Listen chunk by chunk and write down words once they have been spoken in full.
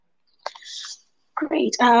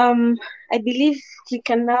Great. I believe we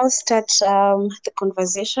can now start the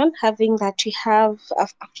conversation, having that we have a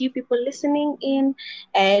few people listening in,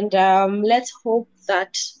 and let's hope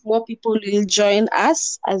that more people will join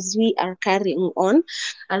us as we are carrying on.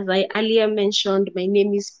 As I earlier mentioned, my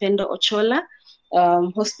name is Pendo Ochola,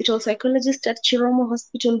 hospital psychologist at Chiromo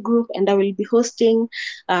Hospital Group, and I will be hosting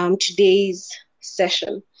today's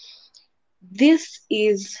session. This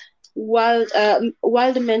is World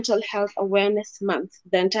Mental Health Awareness Month,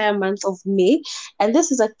 the entire month of May, and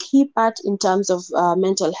this is a key part in terms of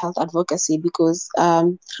mental health advocacy because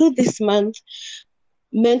through this month,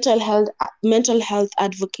 mental health mental health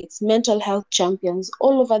advocates, mental health champions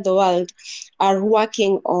all over the world are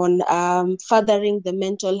working on furthering the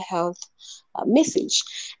mental health message.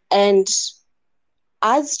 And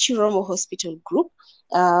as Chiromo Hospital Group,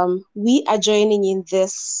 we are joining in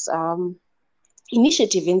this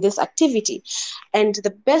initiative, in this activity. And the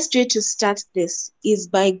best way to start this is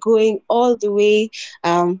by going all the way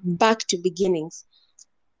back to beginnings,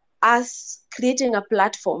 us creating a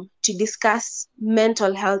platform to discuss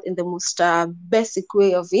mental health in the most basic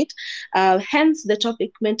way of it. Hence the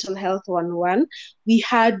topic Mental Health 101. We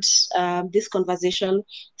had this conversation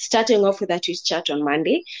starting off with a twist chat on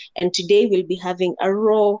Monday, and today we'll be having a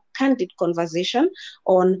raw, candid conversation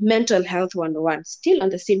on Mental Health 101, still on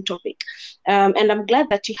the same topic. And I'm glad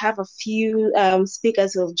that you have a few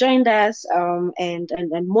speakers who have joined us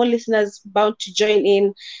and more listeners bound to join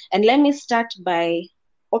in. And let me start by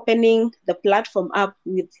opening the platform up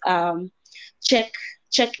with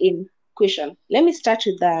check-in question. Let me start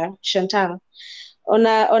with Chantal. On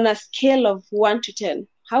a scale of 1 to 10,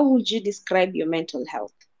 how would you describe your mental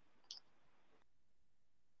health?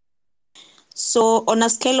 So on a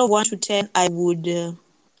scale of 1 to 10, I would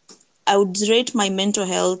rate my mental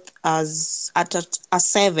health as at a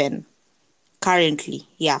 7 currently.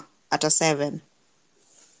 Yeah, at a 7.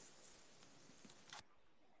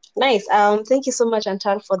 Nice. Thank you so much,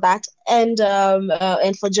 Chantal, for that, and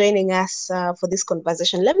for joining us for this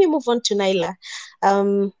conversation. Let me move on to Naila.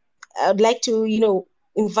 Um, I'd like to,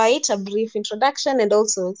 invite a brief introduction and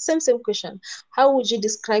also same question. How would you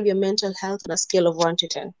describe your mental health on a scale of 1 to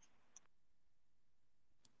 10?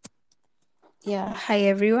 Yeah, hi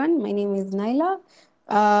everyone. My name is Naila.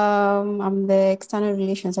 I'm the external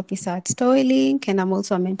relations officer at Storylink, and I'm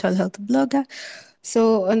also a mental health blogger.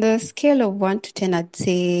 So, on the scale of 1 to 10, I'd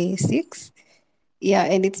say 6. Yeah,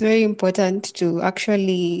 and it's very important to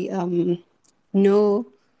actually know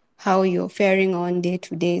how you're faring on day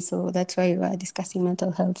to day. So, that's why we are discussing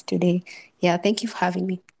mental health today. Yeah, thank you for having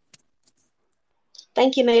me.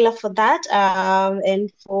 Thank you, Naila, for that,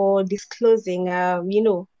 and for disclosing.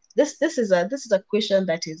 This is a question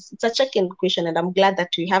that it's a check-in question, and I'm glad that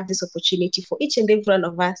we have this opportunity for each and every one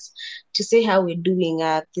of us to say how we're doing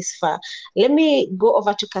this far. Let me go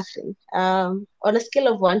over to Catherine. On a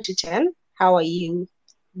scale of 1 to 10, how are you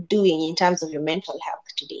doing in terms of your mental health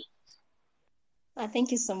today?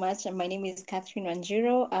 Thank you so much. My name is Catherine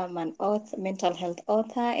Wanjiro. I'm an mental health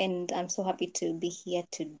author, and I'm so happy to be here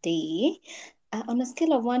today. On a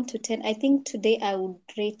scale of 1 to 10, I think today I would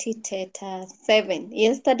rate it at 7.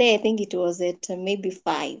 Yesterday, I think it was at maybe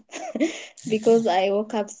 5 because I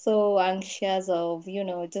woke up so anxious of,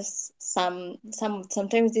 just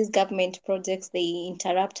sometimes these government projects, they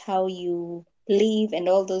interrupt how you live and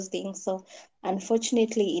all those things. So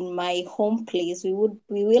unfortunately, in my home place, we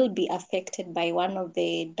will be affected by one of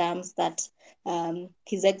the dams that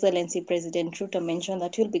His Excellency President Ruto mentioned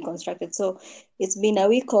that will be constructed. So it's been a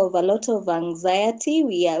week of a lot of anxiety.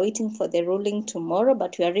 We are waiting for the ruling tomorrow,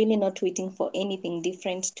 but we are really not waiting for anything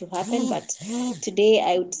different to happen. But today,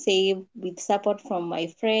 I would say, with support from my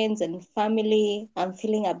friends and family, I'm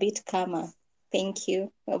feeling a bit calmer. Thank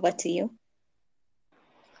you. Over to you.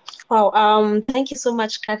 Wow, thank you so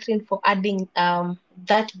much, Catherine, for adding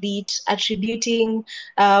that bit, attributing,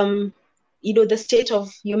 the state of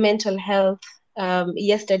your mental health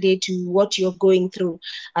yesterday to what you're going through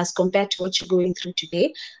as compared to what you're going through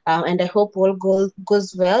today. And I hope all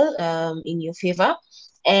goes well in your favor.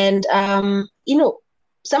 And,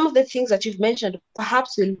 some of the things that you've mentioned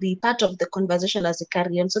perhaps will be part of the conversation as we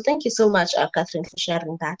carry on. So thank you so much, Catherine, for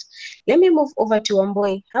sharing that. Let me move over to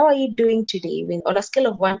Amboy. How are you doing today? On a scale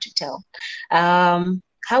of 1 to 10,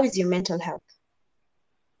 how is your mental health?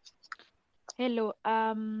 Hello.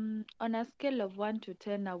 On a scale of 1 to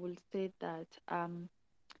 10, I will say that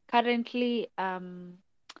currently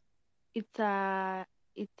it's a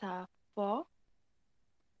 4.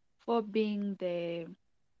 4 being the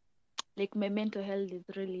like my mental health is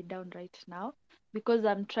really down right now because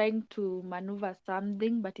I'm trying to maneuver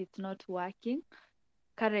something but it's not working.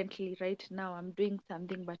 currently right now I'm doing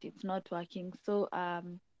something but it's not working. So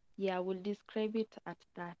yeah, we'll describe it at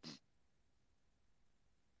that.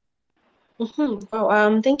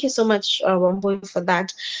 Thank you so much, Wamboy, for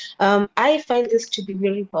that. I find this to be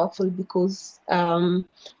very powerful because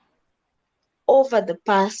over the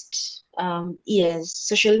past years,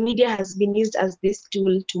 social media has been used as this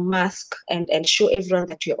tool to mask and show everyone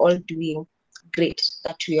that we're all doing great,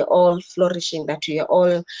 that we are all flourishing, that we are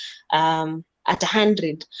all at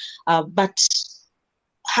 100. But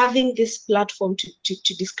having this platform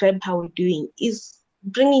to describe how we're doing is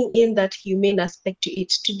bringing in that humane aspect to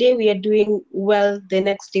it. Today we are doing well, the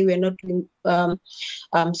next day we're not doing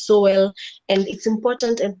so well. And it's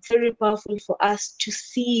important and very powerful for us to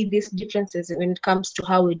see these differences when it comes to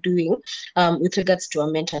how we're doing with regards to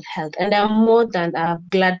our mental health. And I'm more than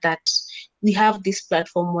glad that we have this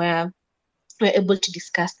platform where we're able to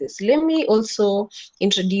discuss this. Let me also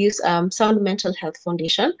introduce Sound Mental Health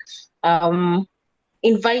Foundation.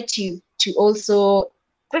 Invite you to also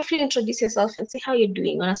briefly introduce yourself and say how you're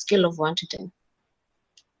doing on a scale of 1 to 10.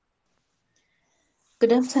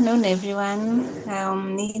 Good afternoon, everyone.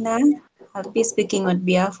 I'm Nina. I'll be speaking on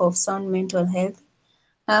behalf of Sound Mental Health.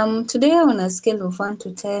 Today, on a scale of 1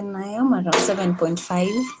 to 10, I am around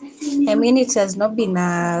 7.5. I mean, it has not been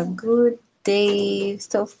a good day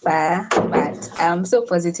so far, but I'm so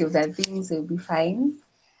positive that things will be fine.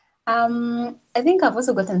 I think I've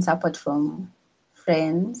also gotten support from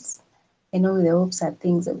friends, with the hopes that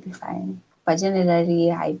things will be fine. But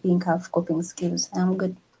generally, I think I have coping skills. I'm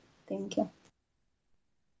good. Thank you.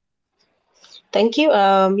 Thank you.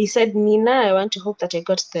 You said Nina. I want to hope that I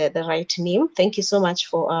got the right name. Thank you so much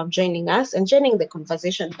for joining us and joining the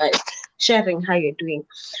conversation by sharing how you're doing.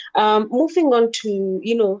 Moving on to,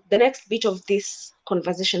 the next bit of this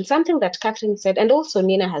conversation, something that Catherine said, and also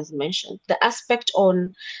Nina has mentioned, the aspect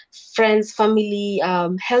on friends, family,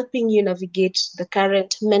 helping you navigate the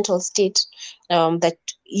current mental state that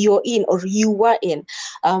you're in or you were in.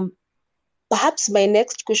 Perhaps my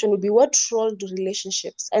next question would be, what role do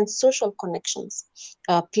relationships and social connections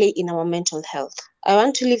play in our mental health? I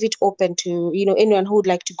want to leave it open to, anyone who would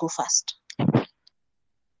like to go first.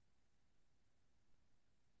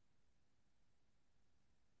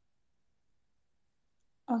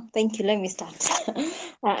 Oh, thank you. Let me start.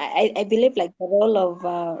 I believe like the role of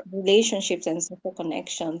relationships and social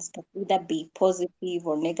connections can either be positive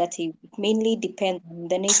or negative. It mainly depends on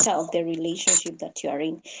the nature of the relationship that you are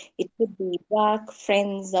in. It could be work,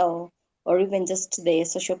 friends, or even just the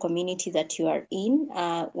social community that you are in.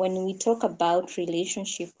 When we talk about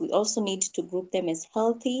relationship, we also need to group them as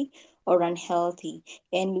healthy or unhealthy.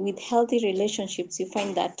 And with healthy relationships, you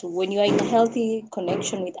find that when you are in a healthy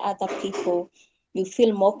connection with other people, you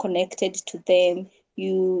feel more connected to them.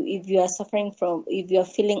 If you are suffering from, if you are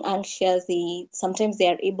feeling anxious, sometimes they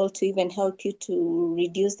are able to even help you to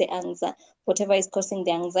reduce the anxiety, whatever is causing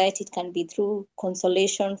the anxiety. It can be through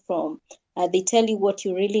consolation from, they tell you what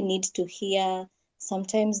you really need to hear.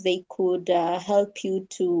 Sometimes they could help you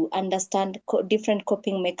to understand different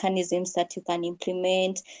coping mechanisms that you can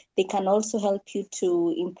implement. They can also help you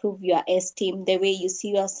to improve your esteem, the way you see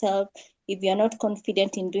yourself. If you're not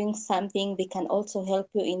confident in doing something, they can also help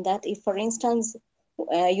you in that. If, for instance,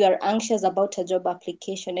 you are anxious about a job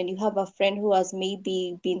application and you have a friend who has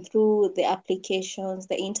maybe been through the applications,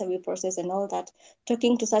 the interview process and all that,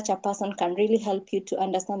 talking to such a person can really help you to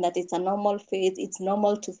understand that it's a normal phase, it's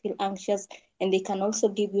normal to feel anxious, and they can also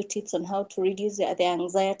give you tips on how to reduce the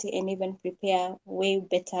anxiety and even prepare way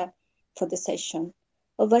better for the session.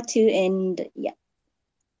 Over to you, and yeah.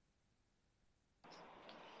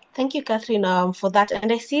 Thank you, Catherine, for that.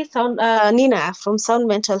 And I see Nina from Sound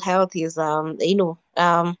Mental Health is,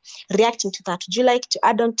 reacting to that. Would you like to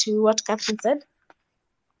add on to what Catherine said?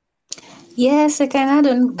 Yes, I can add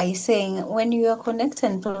on by saying when you are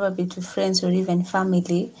connected probably to friends or even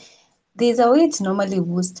family, there's a way to normally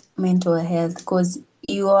boost mental health because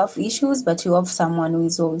you have issues, but you have someone who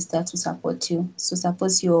is always there to support you. So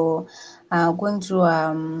suppose you're going through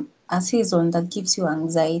a season that gives you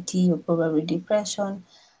anxiety or probably depression,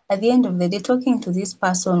 at the end of the day, talking to this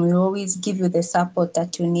person will always give you the support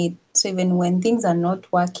that you need. So even when things are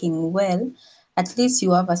not working well, at least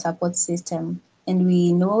you have a support system. And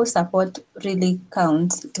we know support really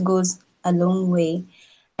counts. It goes a long way.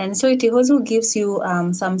 And so it also gives you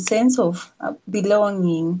some sense of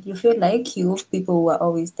belonging. You feel like you have people who are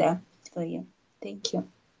always there for you. Thank you.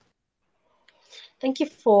 Thank you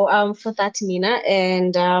for that, Nina,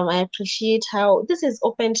 and I appreciate how this is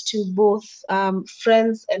opened to both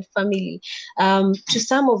friends and family. To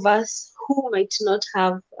some of us who might not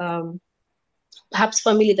have perhaps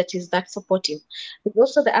family that is that supportive. There's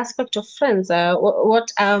also the aspect of friends,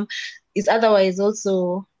 what is otherwise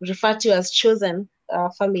also referred to as chosen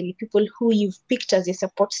family, people who you've picked as your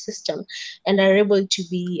support system and are able to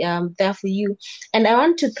be there for you. And I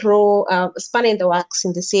want to throw a spanner in the works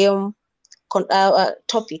in the same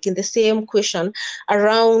topic, in the same question,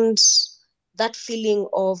 around that feeling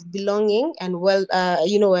of belonging and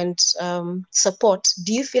support.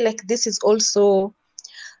 Do you feel like this is also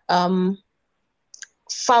um,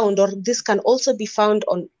 found, or this can also be found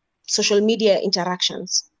on social media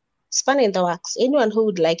interactions? Span in the works. Anyone who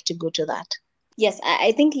would like to go to that? Yes,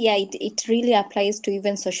 I think, yeah, it really applies to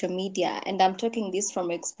even social media. And I'm talking this from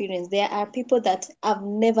experience. There are people that I've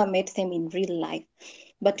never met them in real life,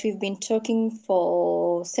 but we've been talking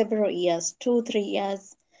for several years, 2, 3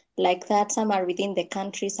 years, like that. Some are within the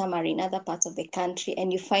country, some are in other parts of the country.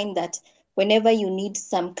 And you find that whenever you need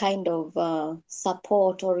some kind of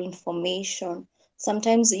support or information,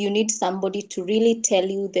 sometimes you need somebody to really tell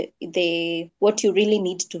you the what you really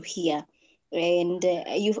need to hear. And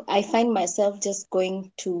I find myself just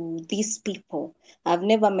going to these people. I've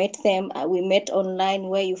never met them. We met online,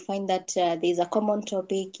 where you find that there's a common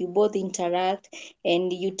topic, you both interact,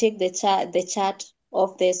 and you take the chat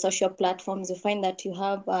of the social platforms. You find that you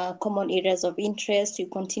have common areas of interest. You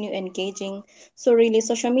continue engaging. So really,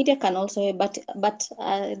 social media can also help, but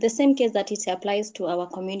the same case that it applies to our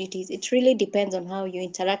communities, it really depends on how you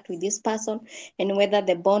interact with this person and whether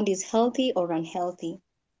the bond is healthy or unhealthy.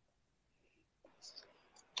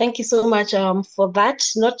 Thank you so much for that.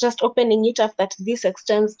 Not just opening it up that this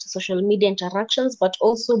extends to social media interactions, but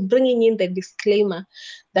also bringing in the disclaimer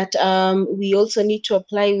that we also need to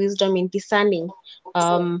apply wisdom in discerning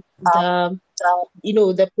the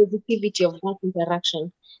positivity of that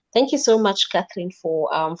interaction. Thank you so much, Catherine, for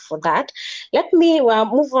that. Let me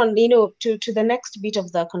move on, to the next bit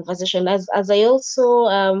of the conversation, as I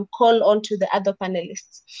also call on to the other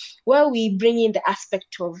panelists, where we bring in the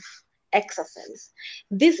aspect of exercise.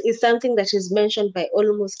 This is something that is mentioned by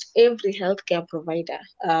almost every healthcare provider.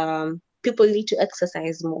 People need to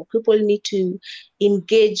exercise more. People need to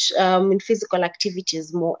engage in physical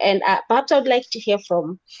activities more. And perhaps I would like to hear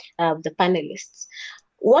from the panelists.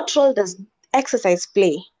 What role does exercise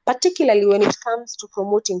play, particularly when it comes to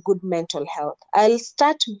promoting good mental health? I'll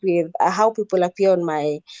start with how people appear on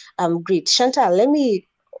my grid. Chantal, let me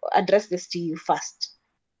address this to you first.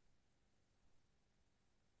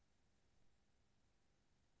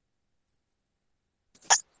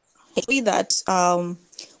 With that,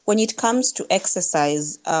 when it comes to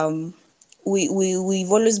exercise,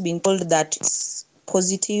 we've always been told that it's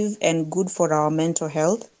positive and good for our mental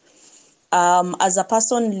health. As a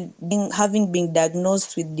person having been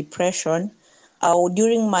diagnosed with depression,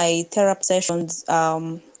 during my therapy sessions,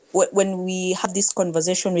 when we have this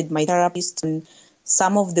conversation with my therapist, and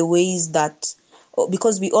some of the ways that,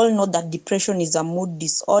 because we all know that depression is a mood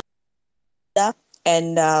disorder,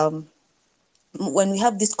 and when we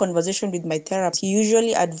have this conversation with my therapist, he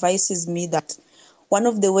usually advises me that one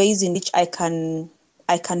of the ways in which I can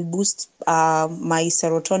boost my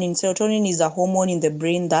serotonin. Serotonin is a hormone in the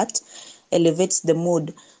brain that elevates the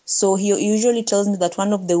mood. So he usually tells me that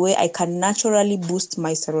one of the way I can naturally boost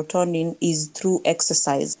my serotonin is through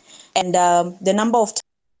exercise. And the number of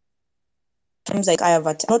times I have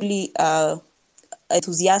not really an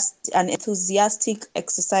enthusiastic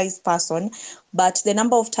exercise person, but the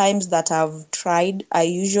number of times that I've tried, I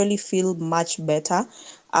usually feel much better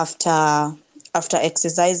after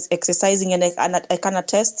exercising, and I can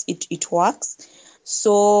attest it works.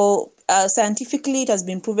 So scientifically, it has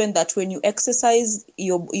been proven that when you exercise,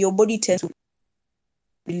 your body tends to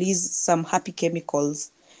release some happy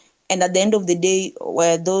chemicals, and at the end of the day,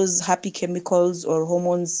 where those happy chemicals or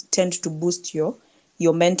hormones tend to boost your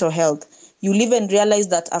mental health. You'll even realize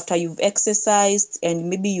that after you've exercised and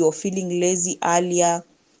maybe you're feeling lazy earlier,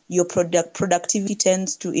 your productivity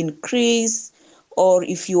tends to increase, or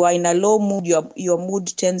if you are in a low mood, your mood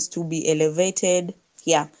tends to be elevated.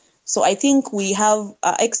 Yeah. So I think we have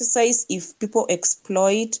exercise, if people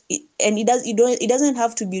exploit it, and it doesn't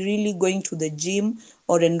have to be really going to the gym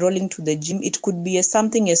or enrolling to the gym. It could be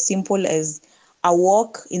something as simple as a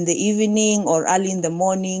walk in the evening or early in the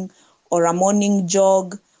morning, or a morning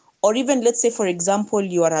jog, or even, let's say, for example,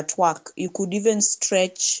 you are at work, you could even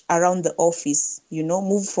stretch around the office,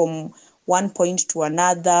 move from one point to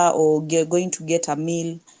another, or going to get a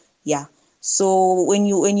meal. Yeah. So when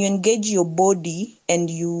you engage your body and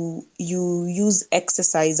you use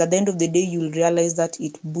exercise, at the end of the day, you'll realize that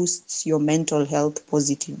it boosts your mental health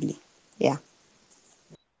positively. Yeah.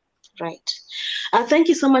 Right. Thank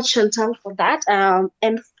you so much, Chantal, for that.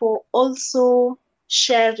 And for also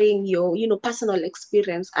sharing your, personal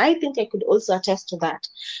experience. I think I could also attest to that.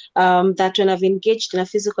 That when I've engaged in a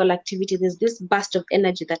physical activity, there's this burst of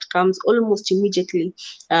energy that comes almost immediately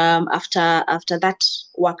after that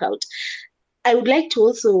workout. I would like to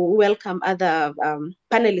also welcome other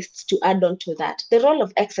panelists to add on to that. The role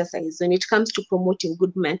of exercise when it comes to promoting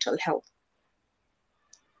good mental health.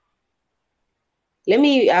 Let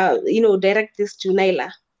me, direct this to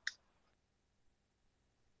Naila.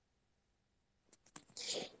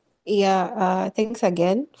 Yeah, thanks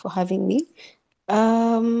again for having me.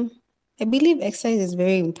 I believe exercise is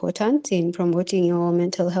very important in promoting your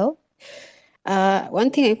mental health.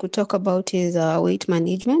 One thing I could talk about is weight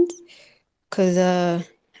management, because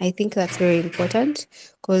I think that's very important.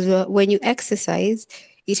 Because when you exercise,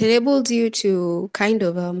 it enables you to kind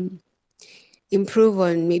of improve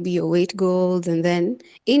on maybe your weight goals, and then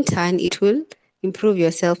in turn, it will improve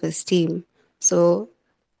your self-esteem. So,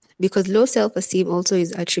 because low self-esteem also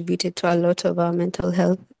is attributed to a lot of our mental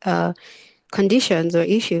health conditions or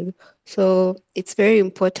issues. So it's very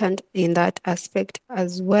important in that aspect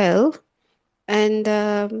as well. And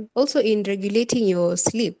also in regulating your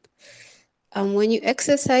sleep. When you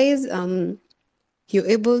exercise, you're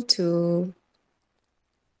able to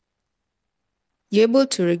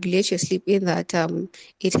regulate your sleep in that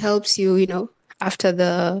it helps you, after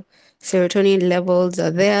the serotonin levels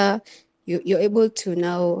are there, you're able to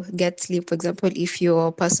now get sleep. For example, if you're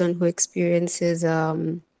a person who experiences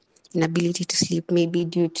inability to sleep, maybe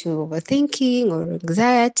due to overthinking or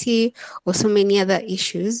anxiety or so many other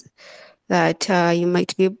issues that you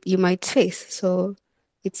might face. So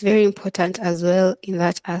it's very important as well in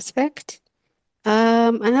that aspect.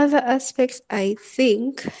 Another aspect I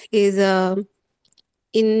think is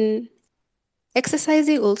in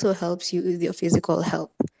exercising also helps you with your physical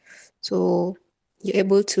health. So you're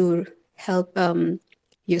able to help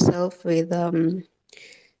yourself with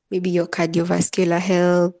maybe your cardiovascular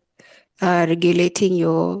health, regulating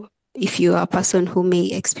your, if you are a person who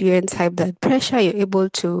may experience high blood pressure, you're able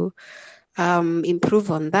to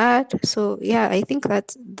improve on that. So yeah, I think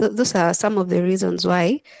that those are some of the reasons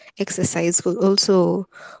why exercise will also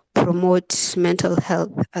promote mental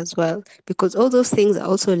health as well, because all those things are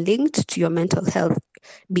also linked to your mental health,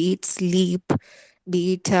 be it sleep,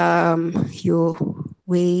 be it your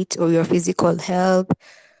weight or your physical health.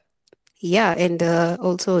 Yeah, and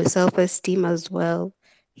also self-esteem as well.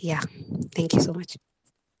 Yeah, thank you so much.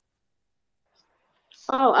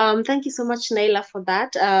 Oh, thank you so much, Naila, for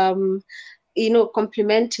that.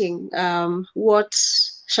 Complimenting what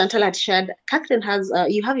Chantal had shared. Catherine has,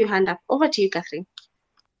 you have your hand up. Over to you, Catherine.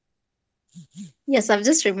 Yes, I've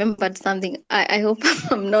just remembered something. I hope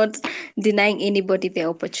I'm not denying anybody the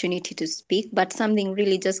opportunity to speak, but something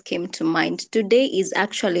really just came to mind. Today is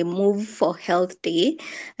actually Move for Health Day,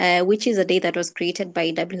 which is a day that was created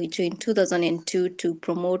by WHO in 2002 to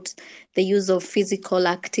promote the use of physical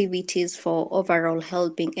activities for overall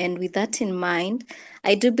well-being. And with that in mind,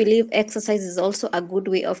 I do believe exercise is also a good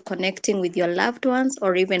way of connecting with your loved ones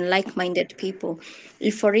or even like-minded people.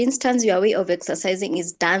 If, for instance, your way of exercising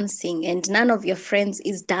is dancing and none of your friends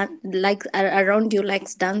is around you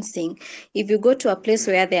likes dancing, if you go to a place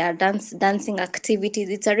where there are dancing activities,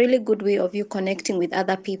 it's a really good way of you connecting with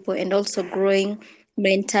other people and also growing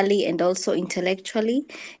mentally and also intellectually.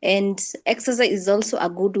 And exercise is also a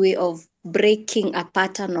good way of breaking a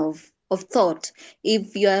pattern of thought.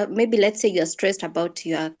 If you're, maybe let's say you're stressed about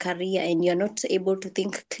your career and you're not able to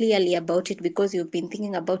think clearly about it because you've been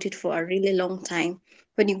thinking about it for a really long time,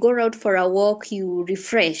 when you go out for a walk, you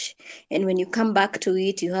refresh, and when you come back to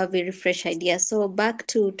it, you have a refresh idea. So back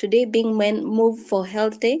to today being Move for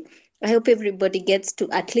Health Day, I hope everybody gets to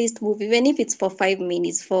at least move, even if it's for 5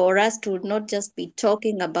 minutes, for us to not just be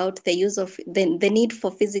talking about the use of the need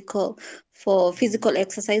for physical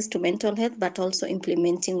exercise to mental health, but also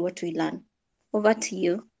implementing what we learn. Over to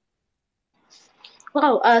you.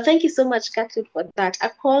 Wow, thank you so much, Catherine, for that. A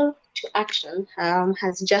call to action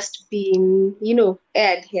has just been,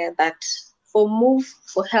 aired here that for Move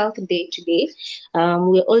for Health Day today,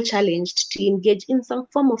 we're all challenged to engage in some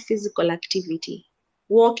form of physical activity.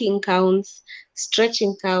 Walking counts,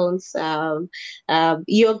 stretching counts,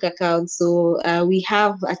 yoga counts. So we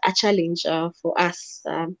have a challenge for us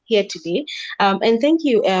here today. And thank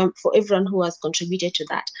you for everyone who has contributed to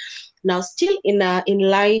that. Now, still in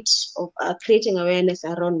light of creating awareness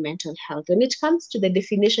around mental health, when it comes to the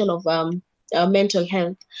definition of mental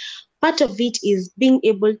health, part of it is being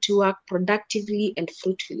able to work productively and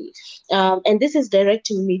fruitfully. And this is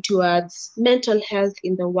directing me towards mental health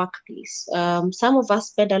in the workplace. Some of us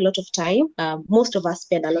spend a lot of time, most of us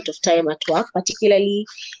spend a lot of time at work, particularly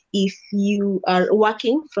if you are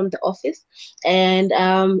working from the office. And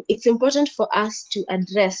it's important for us to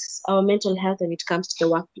address our mental health when it comes to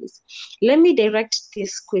the workplace. Let me direct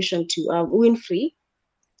this question to Winfrey.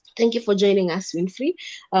 Thank you for joining us, Winfrey.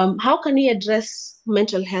 How can we address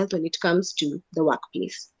mental health when it comes to the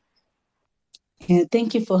workplace? Yeah,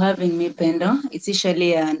 thank you for having me, Pendo. It's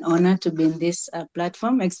usually an honor to be in this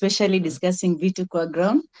platform, especially discussing Vitu Kwa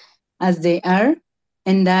Ground as they are.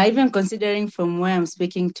 And even considering from where I'm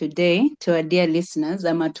speaking today to our dear listeners,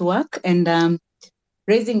 I'm at work and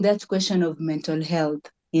raising that question of mental health.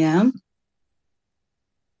 Yeah.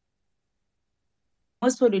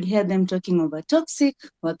 Most people will hear them talking of a toxic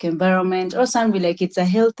work environment, or some will like it's a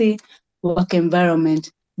healthy work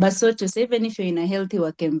environment. But so to say, even if you're in a healthy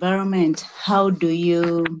work environment, how do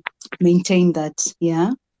you maintain that?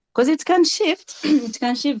 Yeah. Because it can shift, it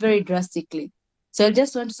can shift very drastically. So I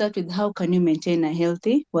just want to start with how can you maintain a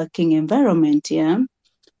healthy working environment? Yeah.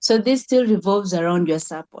 So this still revolves around your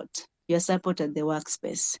support at the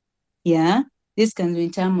workspace. Yeah. This can be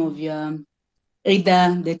in terms of your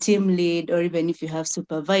either the team lead or even if you have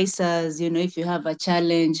supervisors, if you have a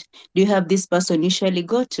challenge, do you have this person usually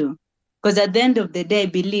go to? Because at the end of the day, I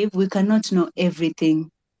believe we cannot know everything.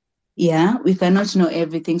 Yeah, we cannot know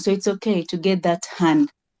everything. So it's okay to get that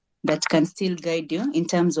hand that can still guide you in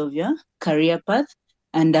terms of your career path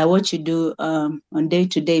and what you do on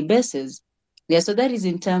day-to-day basis. Yeah, so that is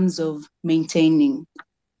in terms of maintaining.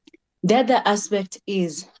 The other aspect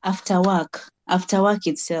is after work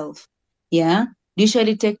itself. Yeah.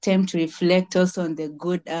 Usually take time to reflect also on the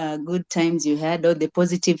good times you had or the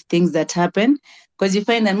positive things that happen. Because you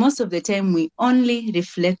find that most of the time we only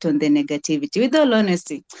reflect on the negativity. With all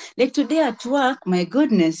honesty, like today at work, my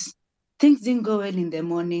goodness, things didn't go well in the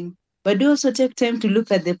morning. But do also take time to look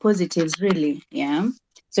at the positives, really. Yeah.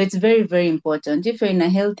 So it's very, very important. If you're in a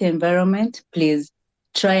healthy environment, please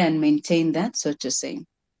try and maintain that, so to say.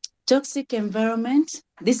 Toxic environment,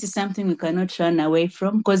 this is something we cannot run away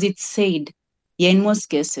from because it's said. Yeah, in most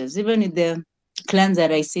cases, even with the clans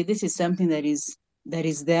that I see, this is something that is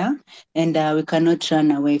there and we cannot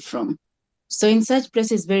run away from. So in such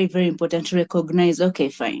places, very, very important to recognize, okay,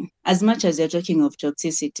 fine. As much as you're talking of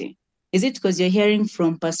toxicity, is it because you're hearing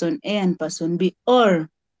from person A and person B, or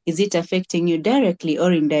is it affecting you directly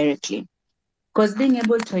or indirectly? Because being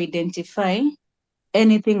able to identify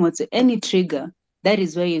anything, what's any trigger, that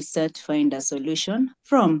is where you start to find a solution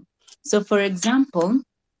from. So for example,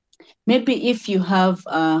 maybe if you have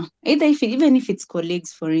even if it's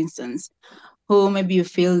colleagues, for instance, who maybe you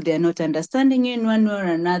feel they're not understanding you in one way or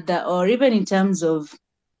another, or even in terms of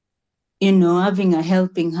having a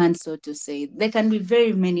helping hand, so to say. There can be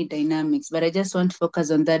very many dynamics, but I just want to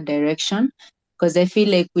focus on that direction because I feel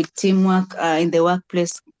like with teamwork in the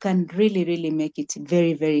workplace can really, really make it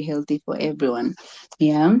very, very healthy for everyone.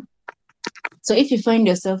 Yeah. So if you find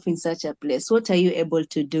yourself in such a place, what are you able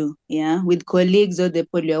to do? Yeah, with colleagues or the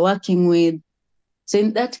people you're working with. So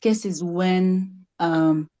in that case is when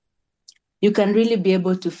you can really be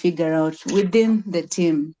able to figure out within the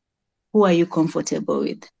team, who are you comfortable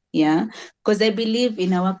with? Yeah, because I believe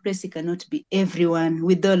in our workplace, it cannot be everyone,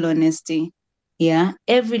 with all honesty. Yeah,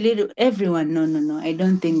 everyone. No, no, no. I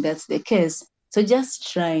don't think that's the case. So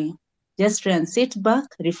just try and sit back,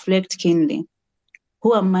 reflect keenly.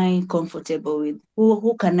 Who am I comfortable with?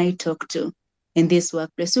 Who can I talk to in this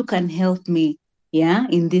workplace? Who can help me, yeah,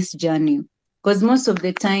 in this journey? Because most of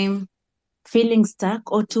the time, feeling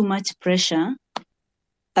stuck or too much pressure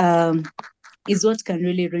um, is what can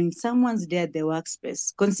really ruin someone's day at the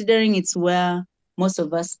workspace. Considering it's where most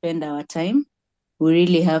of us spend our time, we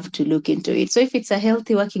really have to look into it. So if it's a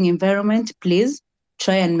healthy working environment, please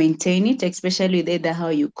try and maintain it, especially with either how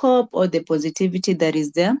you cope or the positivity that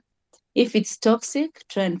is there. If it's toxic,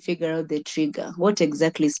 try and figure out the trigger. What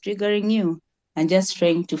exactly is triggering you? And just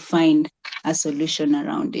trying to find a solution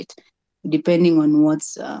around it, depending on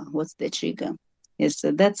what's the trigger. Yes,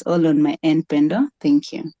 so that's all on my end, Pendo.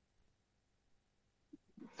 Thank you.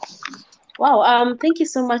 Wow, thank you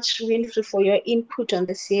so much, Winfrey, for your input on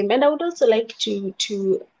the same. And I would also like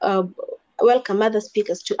to welcome other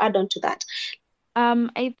speakers to add on to that.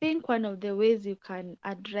 I think one of the ways you can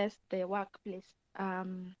address the workplace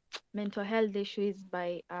mental health issue is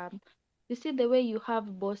by you see the way you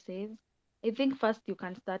have bosses. I think first you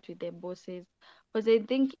can start with the bosses because I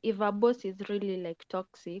think if a boss is really like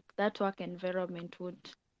toxic, that work environment would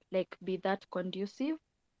like be that conducive.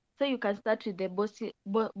 So you can start with the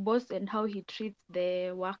boss and how he treats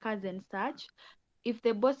the workers and such. If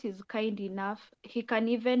the boss is kind enough, he can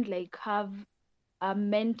even like have a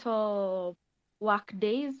mentor work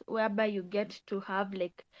days whereby you get to have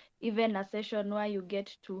like even a session where you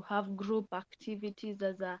get to have group activities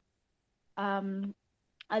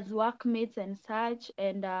as workmates and such.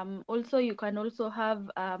 And also you can also have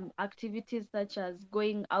activities such as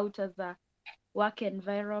going out as a work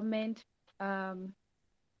environment, um,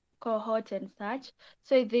 cohort and such.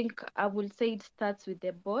 So I think I will say it starts with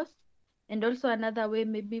the boss. And also another way,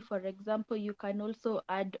 maybe for example, you can also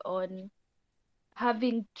add on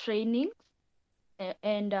having trainings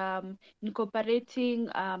and incorporating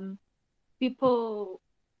people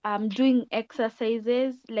doing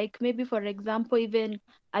exercises, like maybe for example even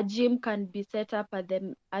a gym can be set up at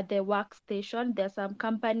the workstation. There are some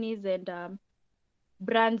companies and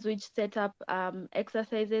brands which set up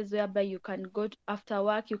exercises whereby you can after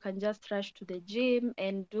work, you can just rush to the gym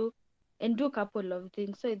and do a couple of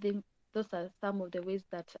things. So I think those are some of the ways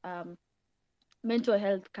that mental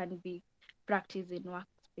health can be practiced in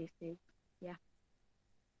workspaces. Yeah.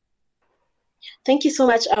 Thank you so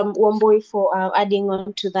much, Womboy, for adding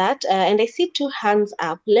on to that. And I see two hands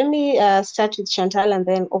up. Let me start with Chantal and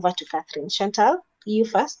then over to Catherine. Chantal, you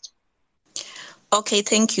first. Okay,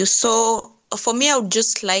 thank you. So for me, I would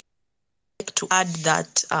just like to add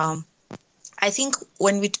that I think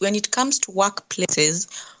when it comes to workplaces,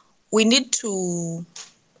 we need to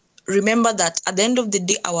remember that at the end of the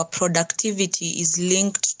day, our productivity is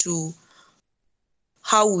linked to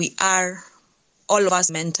how we are, all of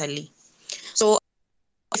us mentally. So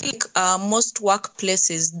I think most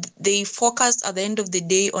workplaces, they focus at the end of the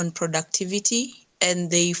day on productivity, and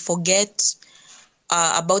they forget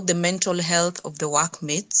about the mental health of the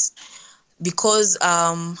workmates, because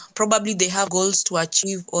probably they have goals to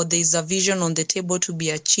achieve, or there's a vision on the table to be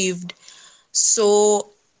achieved.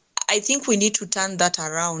 So I think we need to turn that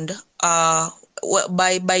around.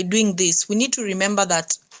 By doing this, we need to remember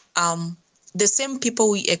that the same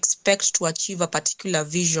people we expect to achieve a particular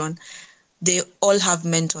vision, they all have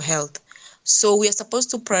mental health. So we are supposed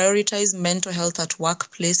to prioritize mental health at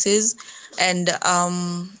workplaces, and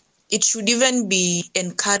it should even be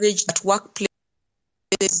encouraged that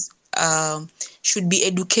workplaces should be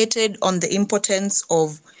educated on the importance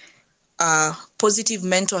of positive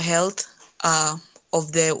mental health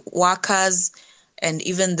of the workers, and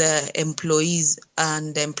even the employees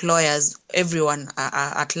and the employers, everyone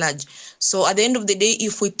at large. So at the end of the day,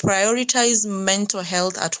 if we prioritize mental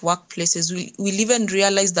health at workplaces, we'll even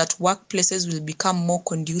realize that workplaces will become more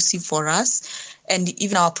conducive for us, and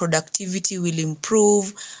even our productivity will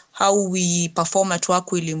improve, how we perform at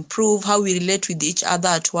work will improve, how we relate with each other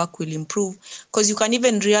at work will improve. Because you can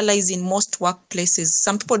even realize in most workplaces,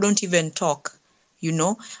 some people don't even talk,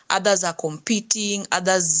 others are competing,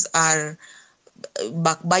 others are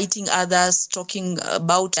backbiting others, talking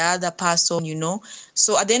about the other person.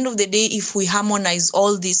 So at the end of the day, if we harmonize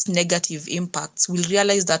all these negative impacts, we'll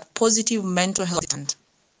realize that positive mental health.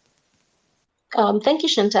 Thank you,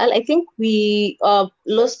 Chantal. I think we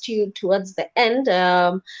lost you towards the end,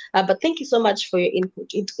 but thank you so much for your input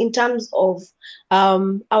in terms of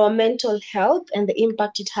our mental health and the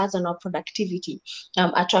impact it has on our productivity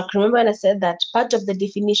at work. Remember when I said that part of the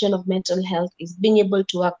definition of mental health is being able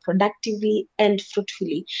to work productively and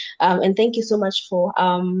fruitfully. And thank you so much for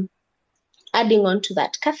adding on to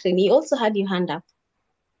that. Catherine, you also had your hand up.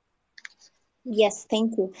 Yes,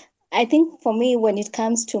 thank you. I think for me, when it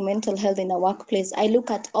comes to mental health in a workplace, I look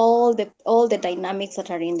at all the dynamics that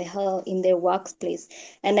are in the workplace,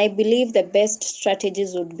 and I believe the best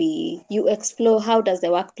strategies would be you explore how does the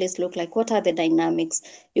workplace look like, what are the dynamics.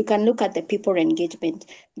 You can look at the people engagement,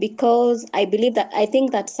 because I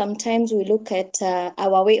think that sometimes we look at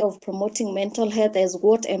our way of promoting mental health as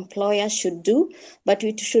what employers should do, but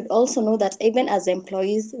we should also know that even as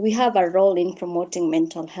employees, we have a role in promoting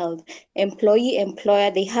mental health. Employee,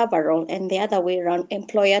 employer, they have a role, and the other way around,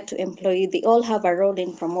 employer to employee, they all have a role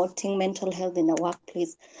in promoting mental health in the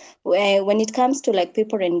workplace. When it comes to like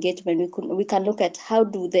people engagement, we can look at how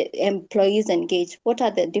do the employees engage, what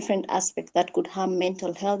are the different aspects that could harm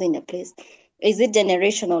mental health in a place. Is it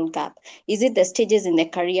generational gap? Is it the stages in the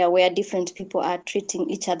career where different people are treating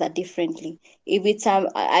each other differently? If it's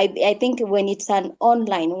I think when it's an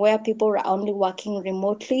online where people are only working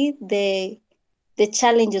remotely, the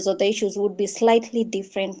challenges or the issues would be slightly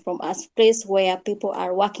different from a place where people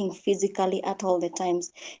are working physically at all the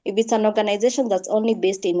times. If it's an organization that's only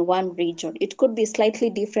based in one region, it could be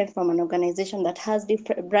slightly different from an organization that has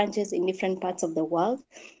different branches in different parts of the world.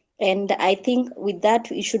 And I think with that,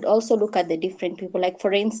 we should also look at the different people. Like,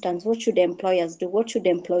 for instance, what should employers do? What should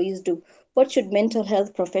employees do? What should mental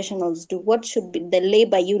health professionals do? What should the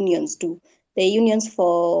labor unions do? The unions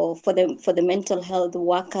for the mental health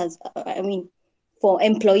workers. I mean, for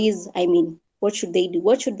employees. I mean, what should they do?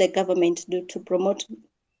 What should the government do to promote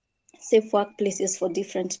safe workplaces for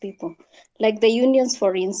different people? Like the unions,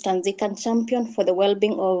 for instance, they can champion for the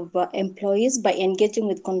well-being of employees by engaging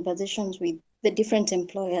with conversations with the different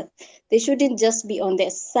employers. They shouldn't just be on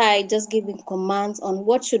their side, just giving commands on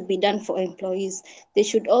what should be done for employees. They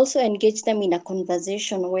should also engage them in a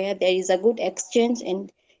conversation where there is a good exchange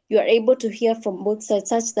and you are able to hear from both sides,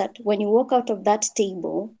 such that when you walk out of that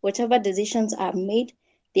table, whatever decisions are made,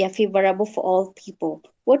 they are favorable for all people.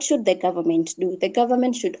 What should the government do? The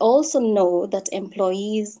government should also know that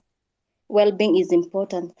employees' well-being is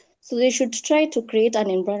important. So they should try to create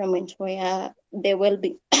an environment where the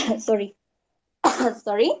well-being, sorry,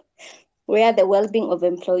 sorry, where the well-being of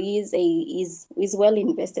employees is well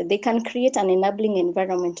invested. They can create an enabling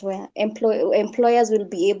environment where employers will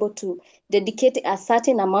be able to dedicate a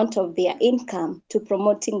certain amount of their income to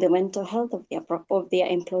promoting the mental health of their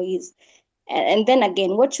employees. And then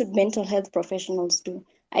again, what should mental health professionals do?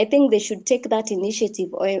 I think they should take that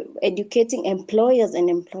initiative of educating employers and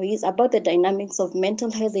employees about the dynamics of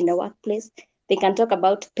mental health in the workplace. They can talk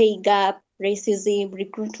about pay gap, racism,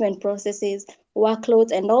 recruitment processes,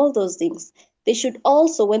 workloads, and all those things. They should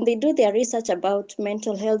also, when they do their research about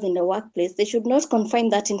mental health in the workplace, they should not confine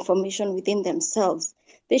that information within themselves.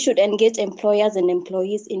 They should engage employers and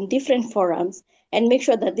employees in different forums and make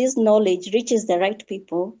sure that this knowledge reaches the right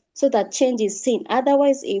people so that change is seen.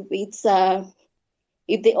 Otherwise,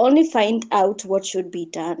 if they only find out what should be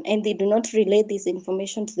done and they do not relay this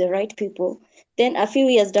information to the right people, then a few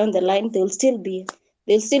years down the line they'll still be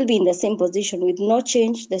in the same position with no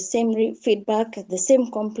change, the same feedback, the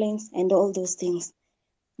same complaints, and all those things.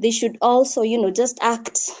 They should also, just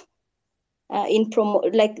act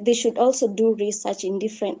like they should also do research in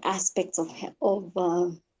different aspects of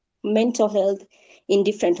mental health in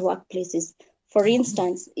different workplaces. For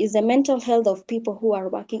instance, is the mental health of people who are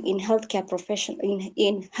working in healthcare profession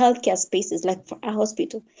in healthcare spaces like for a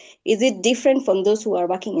hospital, is it different from those who are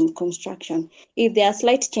working in construction? If there are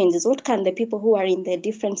slight changes, what can the people who are in the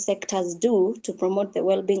different sectors do to promote the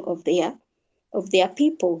well-being of their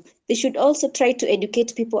people? They should also try to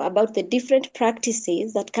educate people about the different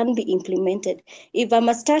practices that can be implemented. If I'm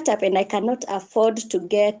a startup and I cannot afford to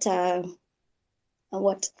get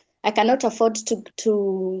what I cannot afford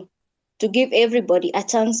to give everybody a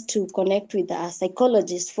chance to connect with a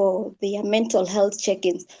psychologist for their mental health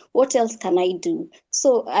check-ins, what else can I do?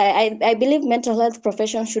 So I believe mental health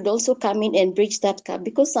professionals should also come in and bridge that gap,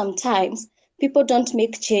 because sometimes people don't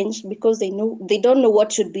make change because they don't know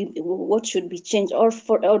what should be changed,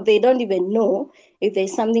 or they don't even know if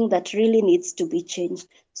there's something that really needs to be changed.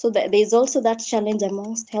 So that there's also that challenge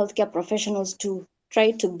amongst healthcare professionals to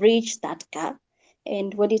try to bridge that gap.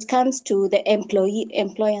 And when it comes to the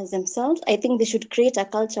employers themselves, I think they should create a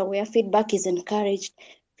culture where feedback is encouraged.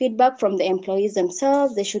 Feedback from the employees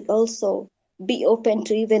themselves. They should also be open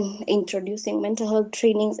to even introducing mental health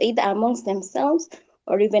trainings, either amongst themselves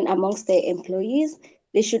or even amongst their employees.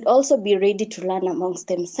 They should also be ready to learn amongst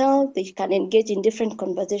themselves. They can engage in different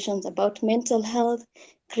conversations about mental health,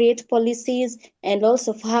 create policies, and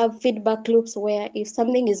also have feedback loops where if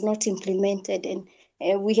something is not implemented and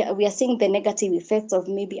we are seeing the negative effects of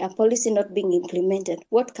maybe a policy not being implemented,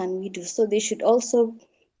 what can we do? So they should also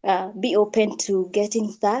be open to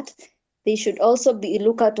getting that. They should also be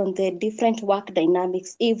look out on the different work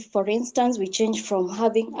dynamics. If, for instance, we change from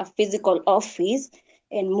having a physical office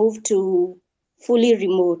and move to fully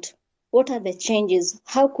remote, what are the changes?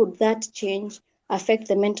 How could that change affect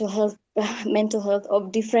the mental health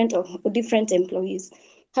of different employees?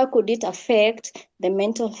 How could it affect the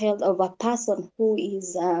mental health of a person who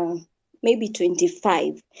is maybe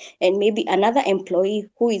 25 and maybe another employee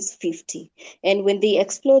who is 50? And when they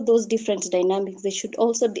explore those different dynamics, they should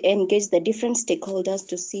also engage the different stakeholders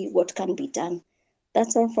to see what can be done.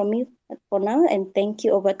 That's all from me for now, and thank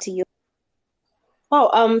you. Over to you.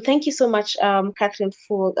 Wow, thank you so much, Catherine,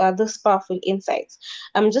 for those powerful insights.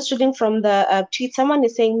 I'm just reading from the tweet. Someone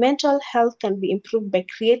is saying mental health can be improved by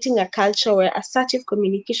creating a culture where assertive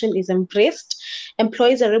communication is embraced.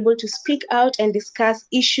 Employees are able to speak out and discuss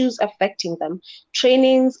issues affecting them.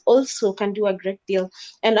 Trainings also can do a great deal.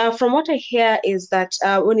 And from what I hear is that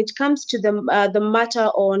when it comes to the matter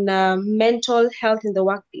on mental health in the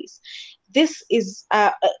workplace, this is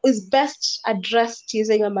best addressed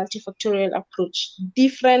using a multifactorial approach.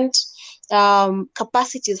 Different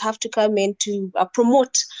capacities have to come in to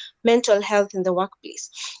promote mental health in the workplace.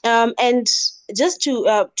 And just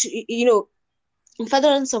to in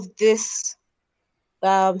furtherance of this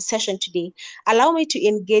session today, allow me to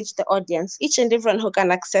engage the audience, each and everyone who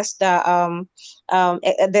can access the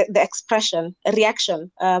expression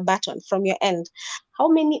reaction button from your end. How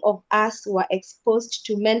many of us were exposed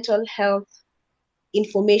to mental health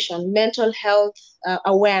information, mental health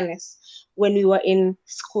awareness when we were in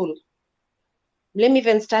school? Let me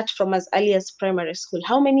even start from as early as primary school.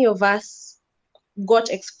 How many of us got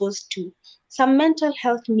exposed to some mental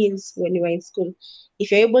health meals when you were in school?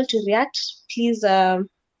 If you're able to react, please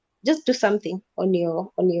just do something on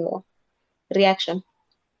your reaction.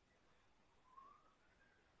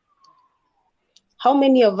 How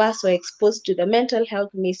many of us were exposed to the mental health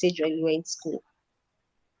message when you were in school?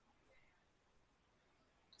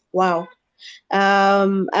 Wow. I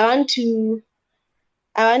want to,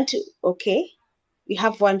 okay, we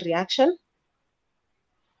have one reaction.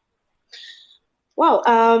 Wow.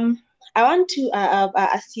 I want to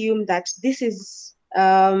assume that this is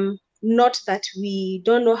not that we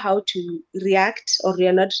don't know how to react or we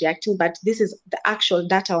are not reacting, but this is the actual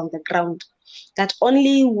data on the ground. That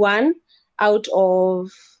only one out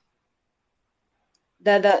of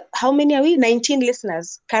the how many are we? 19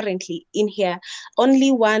 listeners currently in here.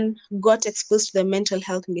 Only one got exposed to the mental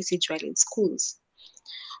health message while in schools.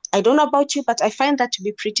 I don't know about you, but I find that to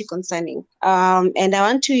be pretty concerning. And I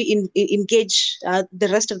want to engage the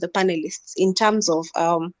rest of the panelists in terms of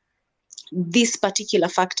this particular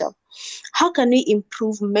factor. How can we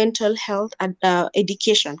improve mental health and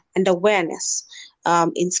education and awareness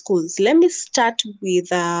in schools? Let me start with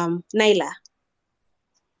Naila.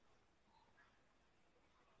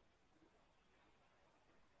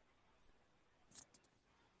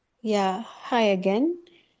 Yeah, hi again.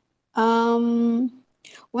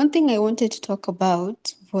 One thing I wanted to talk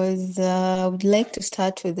about was I would like to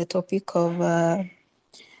start with the topic of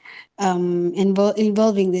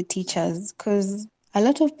involving the teachers, because a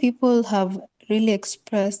lot of people have really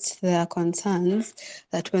expressed their concerns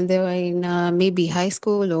that when they were in maybe high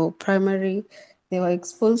school or primary, they were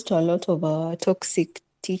exposed to a lot of toxic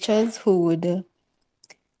teachers who would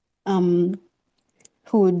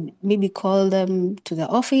maybe call them to the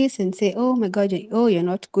office and say, oh my God, you're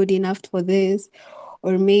not good enough for this,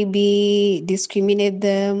 or maybe discriminate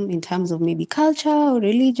them in terms of maybe culture or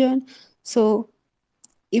religion. So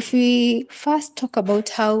if we first talk about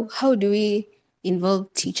how do we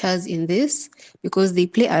involve teachers in this, because they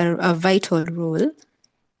play a vital role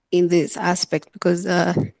in this aspect, because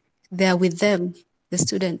they're with them, the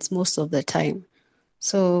students, most of the time.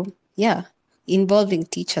 So yeah, involving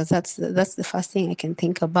teachers, that's the first thing I can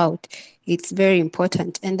think about. It's very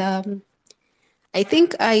important. And I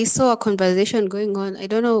think I saw a conversation going on, I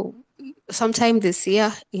don't know, sometime this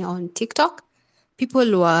year on TikTok.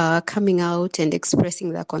 People were coming out and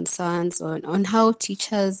expressing their concerns on how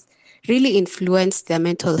teachers really influenced their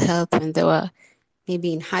mental health when they were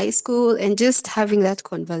maybe in high school, and just having that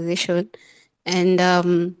conversation.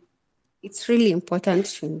 And it's really important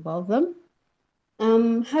to involve them.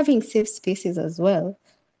 Having safe spaces as well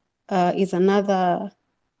is another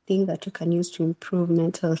thing that you can use to improve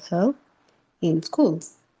mental health in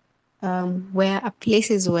schools, where are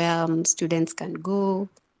places where students can go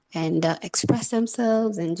and express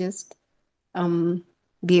themselves and just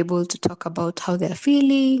be able to talk about how they're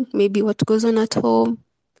feeling, maybe what goes on at home.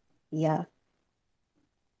 Yeah.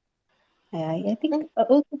 I think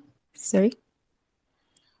also, sorry.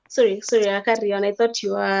 Sorry, I carry on. I thought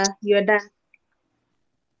you were done.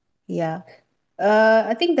 Yeah.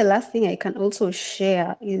 I think the last thing I can also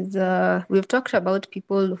share is we've talked about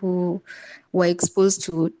people who were exposed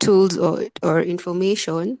to tools or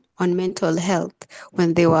information on mental health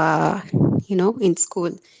when they were, in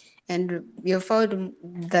school. And we have found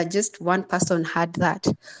that just one person had that.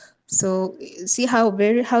 So see how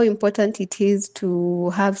important it is to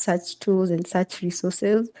have such tools and such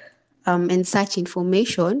resources and such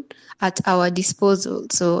information at our disposal.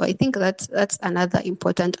 So I think that's another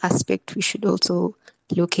important aspect we should also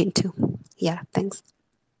look into. Yeah, thanks.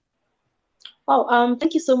 Wow,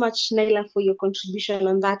 thank you so much, Naila, for your contribution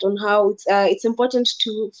on that, on how it's important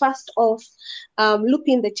to first off loop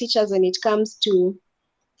in the teachers when it comes to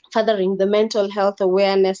furthering the mental health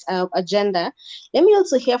awareness agenda. Let me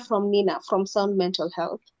also hear from Nina from Sound Mental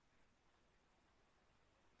Health.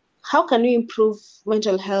 How can we improve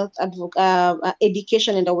mental health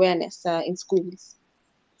education and awareness in schools?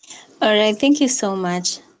 All right, thank you so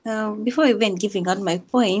much. Before even giving out my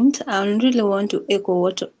point, I really want to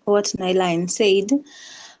echo what Nyline said,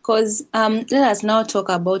 because let us now talk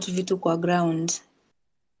about vitu kwa ground.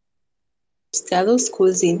 There are those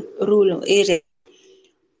schools in rural areas,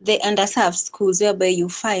 the underserved schools, whereby you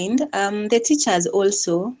find the teachers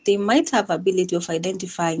also, they might have ability of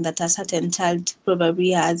identifying that a certain child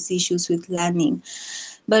probably has issues with learning.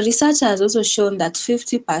 But research has also shown that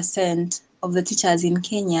 50% of the teachers in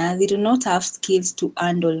Kenya, they do not have skills to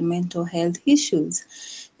handle mental health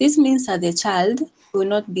issues. This means that the child will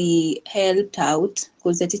not be helped out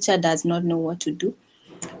because the teacher does not know what to do.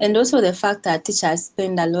 And also the fact that teachers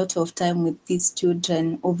spend a lot of time with these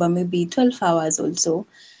children, over maybe 12 hours also.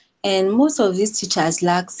 And most of these teachers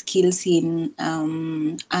lack skills in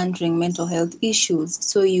handling mental health issues.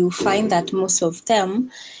 So you find that most of them,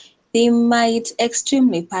 they might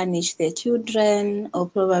extremely punish their children or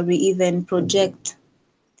probably even project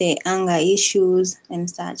their anger issues and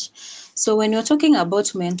such. So when you're talking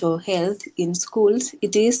about mental health in schools,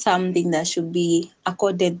 it is something that should be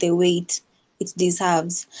accorded the weight it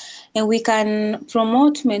deserves. And we can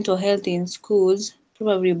promote mental health in schools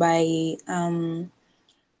probably by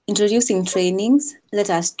introducing trainings. Let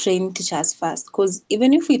us train teachers first, because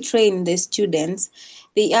even if we train the students,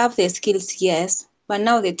 they have the skills, yes, but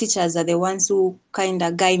now the teachers are the ones who kind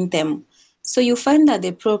of guide them. So you find that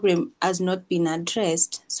the problem has not been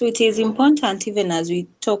addressed. So it is important, even as we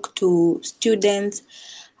talk to students,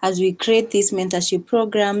 as we create these mentorship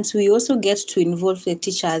programs, we also get to involve the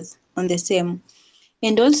teachers on the same.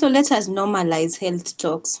 And also let us normalize health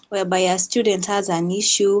talks, whereby a student has an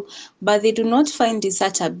issue, but they do not find it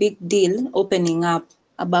such a big deal opening up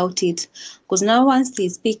about it. Because now once they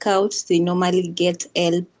speak out, they normally get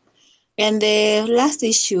help. And the last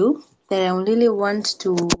issue that I really want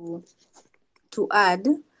to add,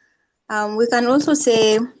 we can also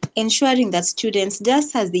say ensuring that students,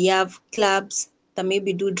 just as they have clubs that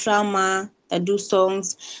maybe do drama, that do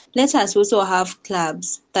songs, let us also have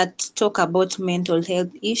clubs that talk about mental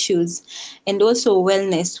health issues, and also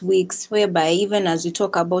wellness weeks, whereby even as we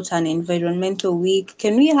talk about an environmental week,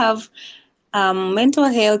 can we have mental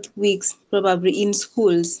health weeks probably in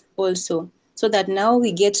schools also, so that now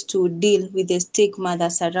we get to deal with the stigma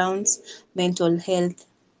that surrounds mental health.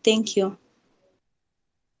 Thank you.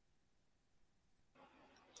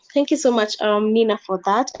 Thank you so much, Nina, for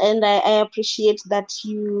that, and I appreciate that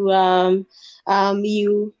you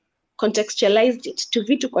contextualized it to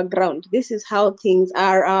vitu kwa ground. This is how things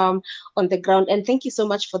are on the ground, and thank you so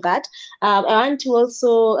much for that. I want to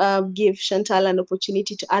also give Chantal an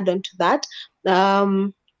opportunity to add on to that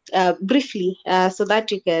briefly, so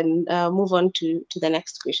that you can move on to the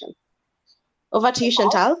next question. Over to you,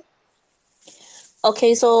 Chantal.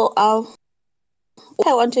 Okay, so what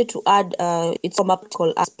I wanted to add, it's from a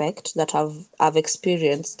practical aspect that I've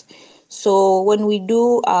experienced. So when we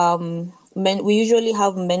do, we usually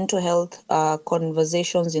have mental health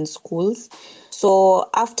conversations in schools. So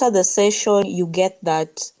after the session, you get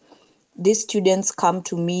that these students come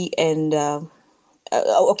to me and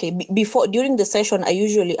okay, before during the session, I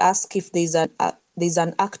usually ask if there's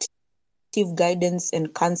an active guidance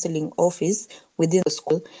and counseling office within the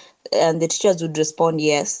school, and the teachers would respond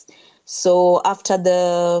yes. So after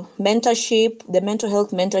the mentorship, the mental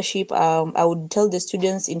health mentorship, I would tell the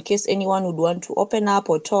students, in case anyone would want to open up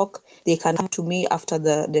or talk, they can come to me after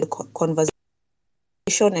the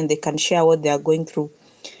conversation, and they can share what they are going through.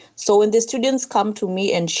 So when the students come to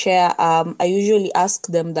me and share, I usually ask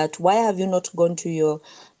them that, why have you not gone to your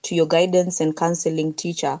guidance and counseling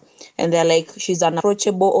teacher? And they're like, she's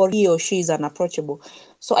unapproachable, or he or she is unapproachable.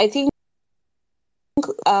 So I think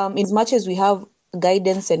as much as we have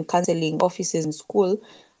guidance and counseling offices in school,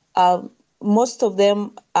 most of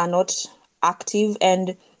them are not active,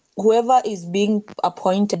 and whoever is being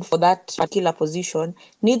appointed for that particular position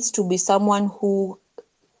needs to be someone who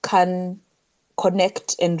can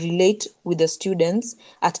connect and relate with the students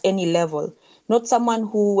at any level. Not someone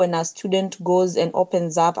who, when a student goes and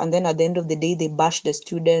opens up, and then at the end of the day, they bash the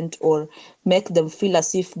student or make them feel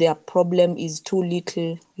as if their problem is too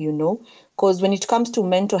little, Because when it comes to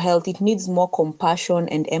mental health, it needs more compassion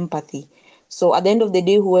and empathy. So at the end of the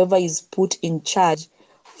day, whoever is put in charge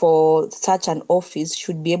for such an office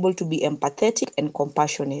should be able to be empathetic and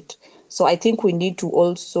compassionate. So I think we need to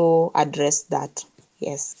also address that.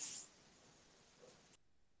 Yes.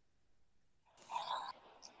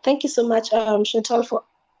 Thank you so much, Chantal,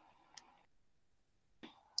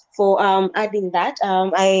 for adding that.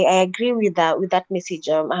 I agree with that message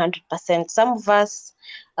 100%. Some of us,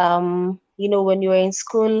 when you're in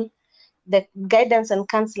school, the guidance and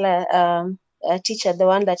counselor teacher, the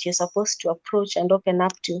one that you're supposed to approach and open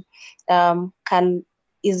up to, can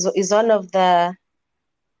is one of the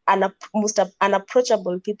most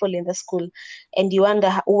unapproachable people in the school, and you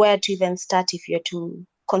wonder where to even start if you're to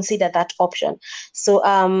consider that option. So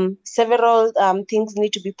several things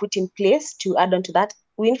need to be put in place to add on to that.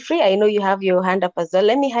 Winfrey, I know you have your hand up as well.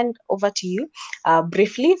 Let me hand over to you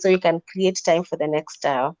briefly so you can create time for the next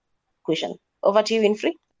question. Over to you,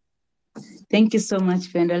 Winfrey. Thank you so much,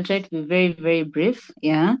 friend. I'll try to be very, very brief.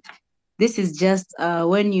 Yeah. This is just when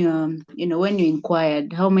when you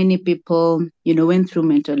inquired how many people, went through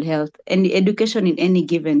mental health and education in any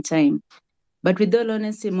given time. But with all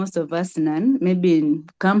honesty, most of us none, maybe in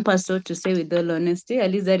campus, so to say, with all honesty,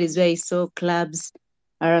 at least that is where I saw clubs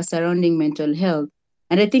are surrounding mental health.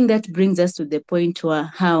 And I think that brings us to the point where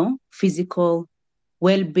how physical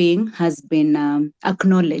well-being has been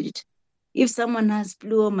acknowledged. If someone has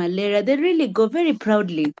flu or malaria, they really go very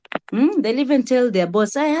proudly. They'll even tell their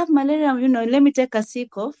boss, I have malaria, let me take a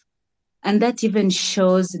sick off. And that even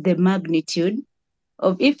shows the magnitude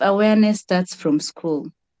of if awareness starts from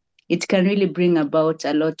school, it can really bring about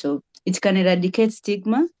it can eradicate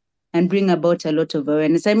stigma and bring about a lot of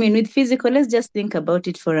awareness. I mean, with physical, let's just think about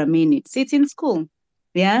it for a minute. Sit in school.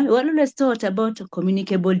 Yeah, we're always taught about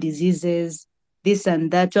communicable diseases, this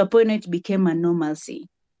and that, to a point it became a normalcy.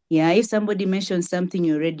 Yeah, if somebody mentions something,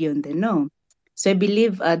 you're already on the know. So I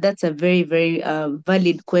believe that's a very, very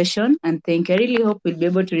valid question. And I really hope we'll be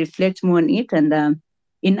able to reflect more on it and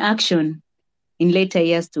in action in later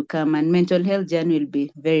years to come, and mental health journey will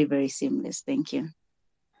be very, very seamless. Thank you.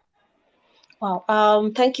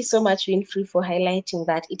 Wow. Thank you so much, Winfrey, for highlighting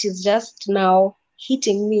that. It is just now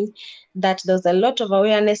hitting me that there's a lot of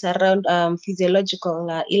awareness around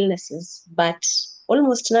physiological illnesses, but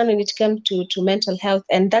almost none when it comes to mental health.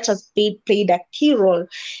 And that has played a key role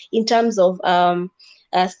in terms of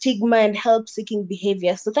stigma and help-seeking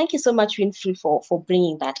behavior. So thank you so much, Winfrey, for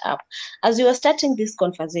bringing that up. As we were starting this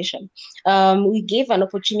conversation, we gave an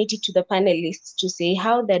opportunity to the panelists to say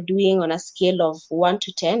how they're doing on a scale of 1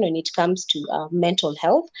 to 10 when it comes to mental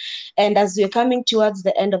health. And as we're coming towards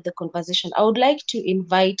the end of the conversation, I would like to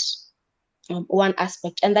invite one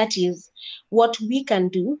aspect, and that is what we can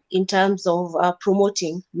do in terms of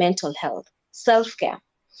promoting mental health, self-care.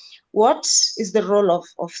 What is the role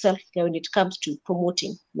of self-care when it comes to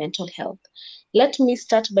promoting mental health? Let me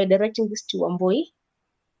start by directing this to Wamboi.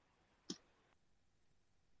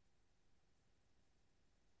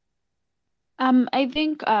 I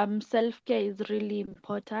think self-care is really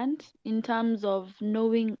important in terms of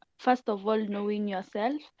knowing, first of all, knowing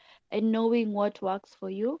yourself and knowing what works for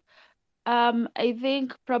you. I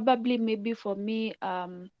think probably maybe for me,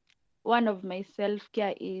 one of my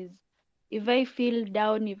self-care is if I feel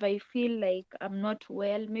down, if I feel like I'm not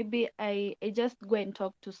well, maybe I just go and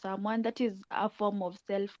talk to someone. That is a form of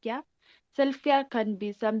self-care. Self-care can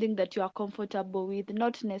be something that you are comfortable with,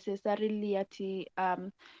 not necessarily at you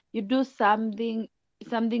do something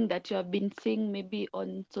that you have been seeing maybe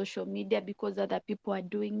on social media because other people are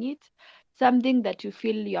doing it, something that you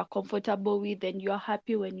feel you are comfortable with and you are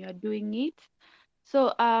happy when you are doing it.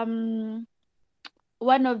 So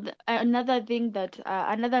one of the another thing that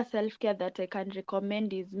another self-care that I can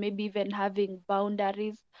recommend is maybe even having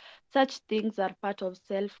boundaries. Such things are part of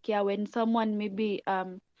self-care. When someone maybe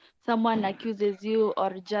someone accuses you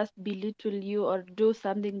or just belittle you or do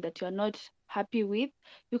something that you're not happy with,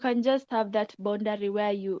 you can just have that boundary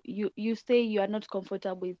where you say you are not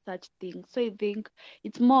comfortable with such things. So I think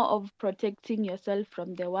it's more of protecting yourself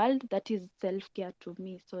from the world. That is self-care to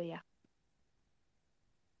me. So yeah.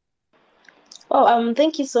 Oh,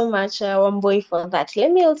 thank you so much, Wamboi, for that.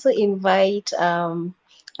 Let me also invite sound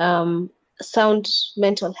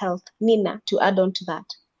mental health, Nina, to add on to that.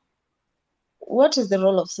 What is the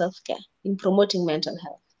role of self-care in promoting mental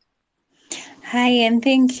health? Hi, and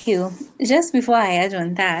thank you. Just before I add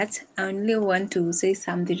on that, I only want to say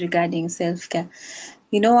something regarding self-care.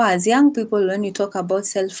 As young people, when you talk about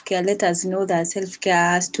self-care, let us know that self-care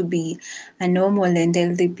has to be a normal and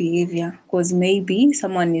healthy behavior, because maybe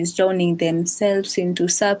someone is drowning themselves into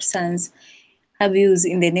substance abuse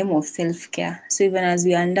in the name of self-care. So even as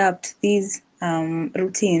we adapt these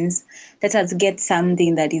routines, let us get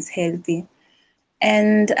something that is healthy.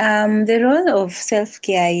 And the role of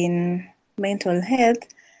self-care in mental health,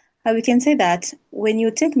 we can say that when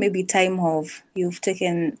you take maybe time off, you've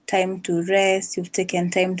taken time to rest, you've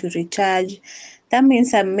taken time to recharge, that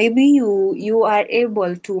means that maybe you are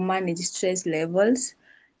able to manage stress levels.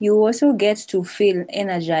 You also get to feel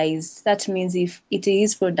energized. That means if it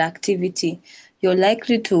is productivity, you're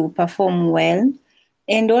likely to perform well.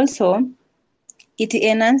 And also, it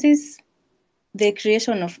enhances the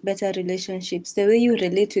creation of better relationships, the way you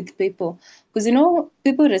relate with people. Because, you know,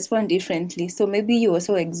 people respond differently. So maybe you're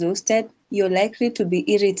so exhausted, you're likely to be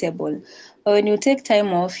irritable. But when you take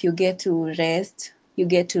time off, you get to rest, you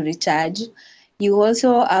get to recharge. You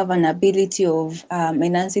also have an ability of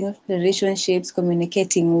enhancing relationships,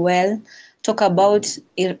 communicating well, talk about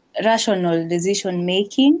rational decision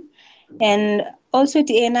making, and also it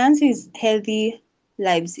enhances healthy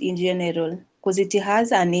lives in general because it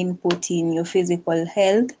has an input in your physical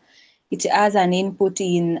health. It has an input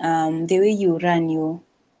in the way you run your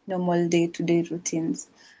normal day-to-day routines.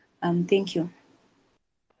 Thank you.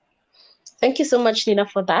 Thank you so much, Nina,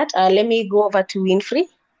 for that. Let me go over to Winfrey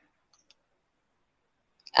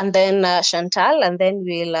and then Chantal, and then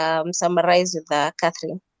we'll summarize with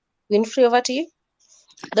Catherine. Winfrey, over to you.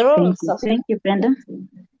 The role of Thank you. self. Thank you, Brenda.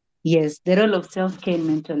 Yes, the role of self-care in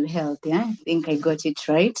mental health. Yeah, I think I got it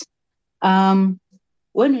right. Um,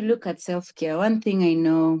 when you look at self-care, one thing I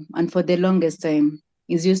know, and for the longest time,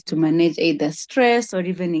 is used to manage either stress or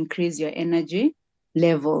even increase your energy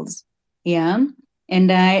levels. Yeah.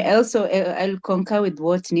 And I also, I'll concur with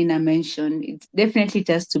what Nina mentioned. It definitely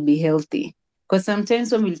has to be healthy. Because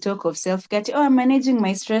sometimes when we talk of self-care, oh, I'm managing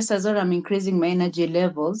my stress or I'm increasing my energy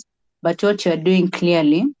levels. But what you're doing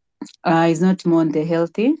clearly is not more on the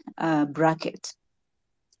healthy bracket.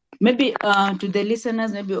 Maybe to the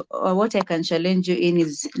listeners, maybe what I can challenge you in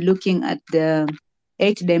is looking at the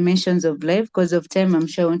 8 dimensions of life. Because of time, I'm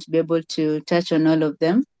sure I won't be able to touch on all of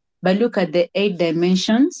them. But look at the 8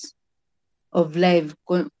 dimensions of life,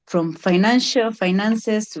 from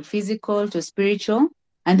finances to physical to spiritual,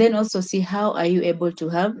 and then also see how are you able to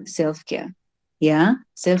have self-care. Yeah,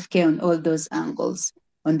 self-care on all those angles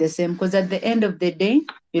on the same, because at the end of the day,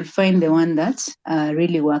 you'll find the one that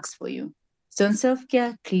really works for you. So on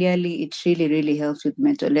self-care, clearly it really, really helps with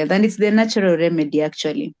mental health. And it's the natural remedy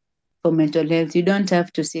actually for mental health. You don't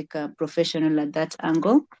have to seek a professional at that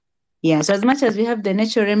angle. Yeah. So as much as we have the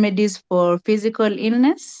natural remedies for physical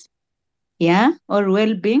illness, yeah, or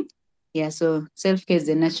well-being, yeah, so self-care is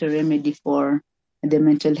the natural remedy for the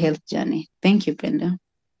mental health journey. Thank you, Penda.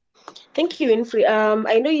 Thank you, Winfrey.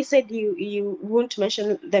 I know you said you won't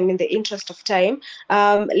mention them in the interest of time.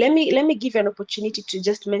 Let me give you an opportunity to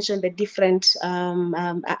just mention the different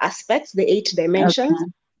aspects, the 8 dimensions.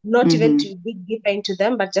 Okay. Not even Mm-hmm. to dig deeper into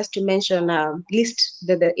them, but just to mention list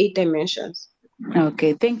the 8 dimensions.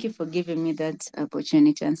 Okay, thank you for giving me that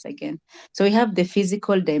opportunity once again. So we have the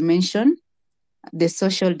physical dimension, the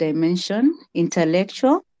social dimension,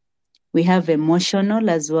 intellectual, we have emotional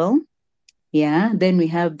as well. Yeah, then we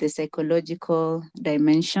have the psychological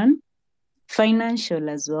dimension, financial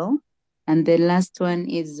as well. And the last one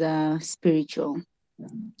is spiritual.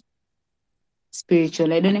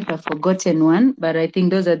 Spiritual. I don't know if I've forgotten one, but I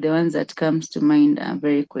think those are the ones that comes to mind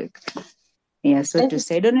very quick. Yeah, so Thank to you.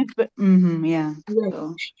 say, I don't know if, yeah. Yes.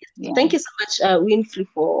 So, yeah. Thank you so much, Winfrey,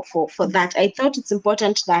 for that. I thought it's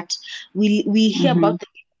important that we hear Mm-hmm. about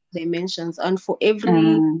the dimensions, and for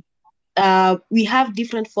every Uh, we have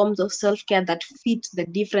different forms of self-care that fit the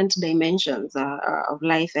different dimensions of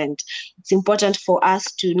life, and it's important for us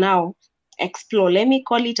to now explore. Let me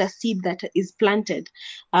call it a seed that is planted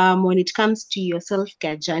when it comes to your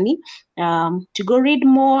self-care journey, to go read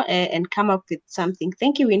more and come up with something.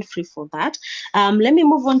 Thank you, Winfrey, for that. Let me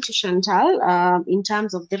move on to Chantal in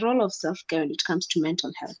terms of the role of self-care when it comes to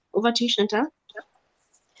mental health. Over to you, Chantal.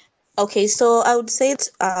 Okay, so I would say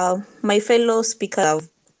that my fellow speakers have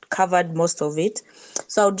covered most of it.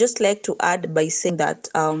 So I would just like to add by saying that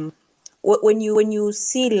when you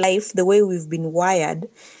see life the way we've been wired,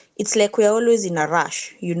 it's like we're always in a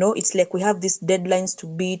rush. It's like we have these deadlines to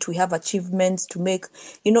beat, we have achievements to make.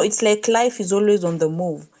 It's like life is always on the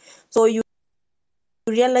move. So you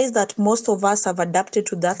realize that most of us have adapted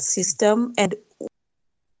to that system, and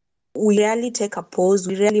we rarely take a pause,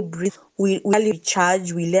 we rarely breathe, we rarely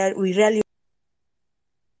recharge, we rarely,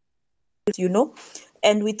 you know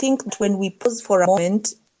and we think that when we pause for a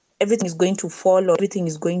moment, everything is going to fall, or everything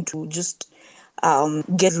is going to just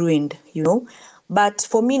get ruined. But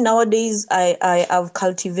for me nowadays, I've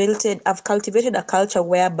cultivated a culture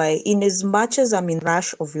whereby, in as much as I'm in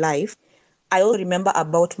rush of life, I also remember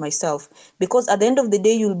about myself, because at the end of the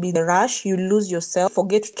day, you'll be in the rush, you lose yourself,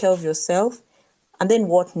 forget to take care of yourself, and then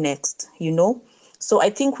what next? So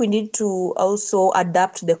I think we need to also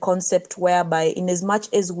adapt the concept whereby, in as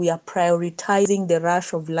much as we are prioritizing the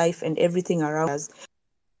rush of life and everything around us,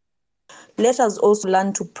 let us also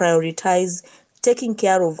learn to prioritize taking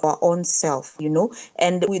care of our own self.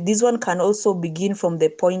 And this one can also begin from the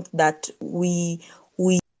point that we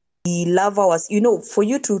love ours. For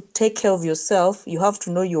you to take care of yourself, you have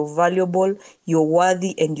to know you're valuable, you're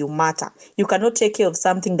worthy, and you matter. You cannot take care of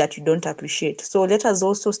something that you don't appreciate. So let us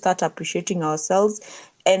also start appreciating ourselves,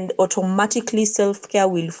 and automatically self-care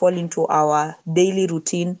will fall into our daily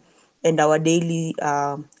routine and our daily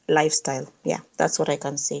lifestyle. Yeah, that's what I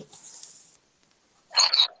can say.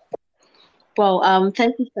 Well,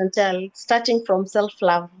 thank you, Chantel. Starting from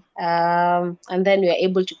self-love, and then we are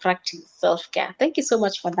able to practice self-care. Thank you so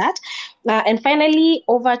much for that. And finally,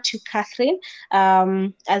 over to Catherine,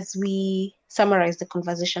 as we summarize the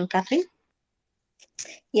conversation. Catherine?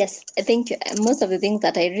 Yes, I think most of the things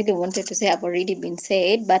that I really wanted to say have already been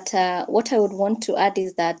said. But what I would want to add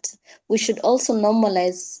is that we should also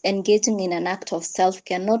normalize engaging in an act of self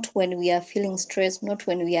care, not when we are feeling stressed, not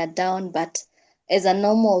when we are down, but as a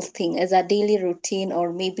normal thing, as a daily routine,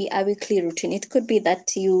 or maybe a weekly routine. It could be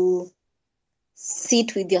that you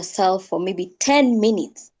sit with yourself for maybe 10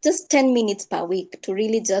 minutes, just 10 minutes per week, to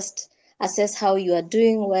really just assess how you are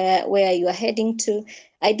doing, where you are heading to.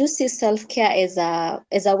 I do see self-care as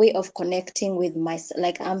a way of connecting with myself.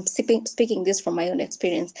 Like, I'm speaking this from my own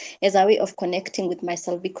experience, as a way of connecting with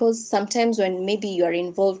myself, because sometimes when maybe you are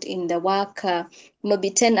involved in the work,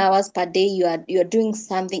 maybe 10 hours per day, you're doing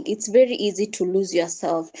something, it's very easy to lose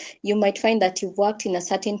yourself. You might find that you've worked in a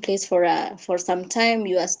certain place for some time.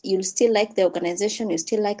 You'll still like the organization, you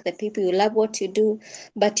still like the people, you love what you do,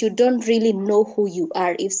 but you don't really know who you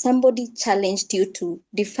are. If somebody challenged you to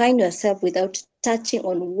define yourself without touching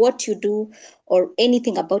on what you do or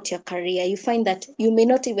anything about your career, you find that you may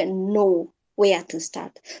not even know where to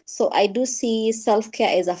start. So I do see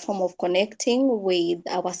self-care as a form of connecting with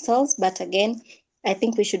ourselves, but again, I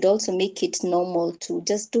think we should also make it normal to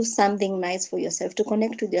just do something nice for yourself, to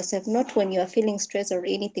connect with yourself, not when you are feeling stressed or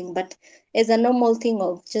anything, but as a normal thing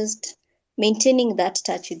of just maintaining that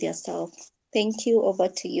touch with yourself. Thank you. Over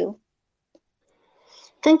to you.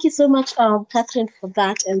 Thank you so much, Catherine, for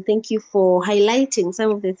that, and thank you for highlighting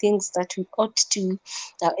some of the things that we ought to,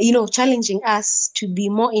 challenging us to be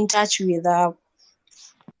more in touch with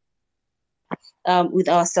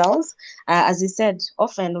ourselves. As you said,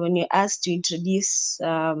 often when you're asked to introduce,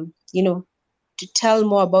 to tell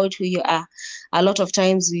more about who you are, a lot of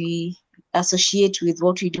times we associate with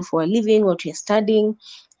what we do for a living, what we're studying,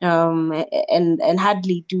 and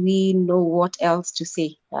hardly do we know what else to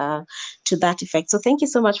say to that effect. So thank you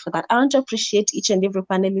so much for that. I want to appreciate each and every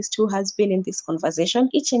panelist who has been in this conversation,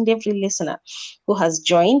 each and every listener who has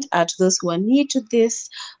joined, to those who are new to this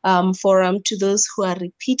forum, to those who are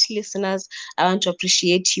repeat listeners. I want to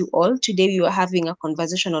appreciate you all. Today we were having a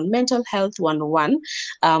conversation on mental health 101,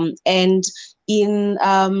 and in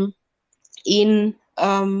in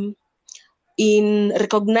um, in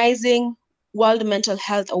recognizing World Mental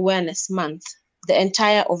Health Awareness Month, the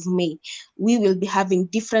entire of May, we will be having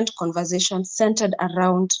different conversations centered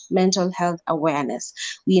around mental health awareness.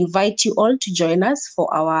 We invite you all to join us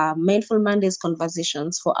for our Mindful Mondays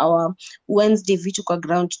conversations, for our Wednesday Virtual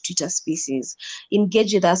Ground Twitter Spaces.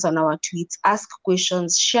 Engage with us on our tweets, ask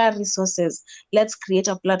questions, share resources. Let's create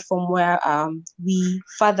a platform where we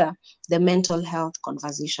further the mental health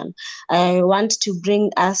conversation. I want to bring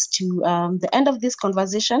us to the end of this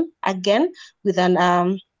conversation again with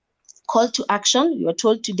an call to action. You are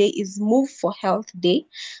told today is Move for Health Day.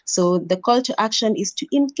 So the call to action is to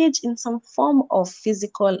engage in some form of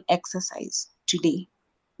physical exercise today,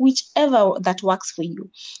 whichever that works for you.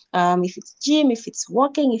 If it's gym, if it's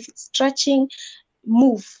walking, if it's stretching,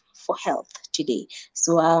 move for health today.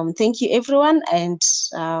 So thank you, everyone. And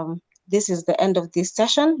this is the end of this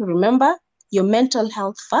session. Remember, your mental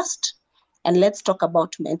health first. And let's talk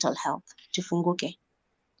about mental health. Tufunguke.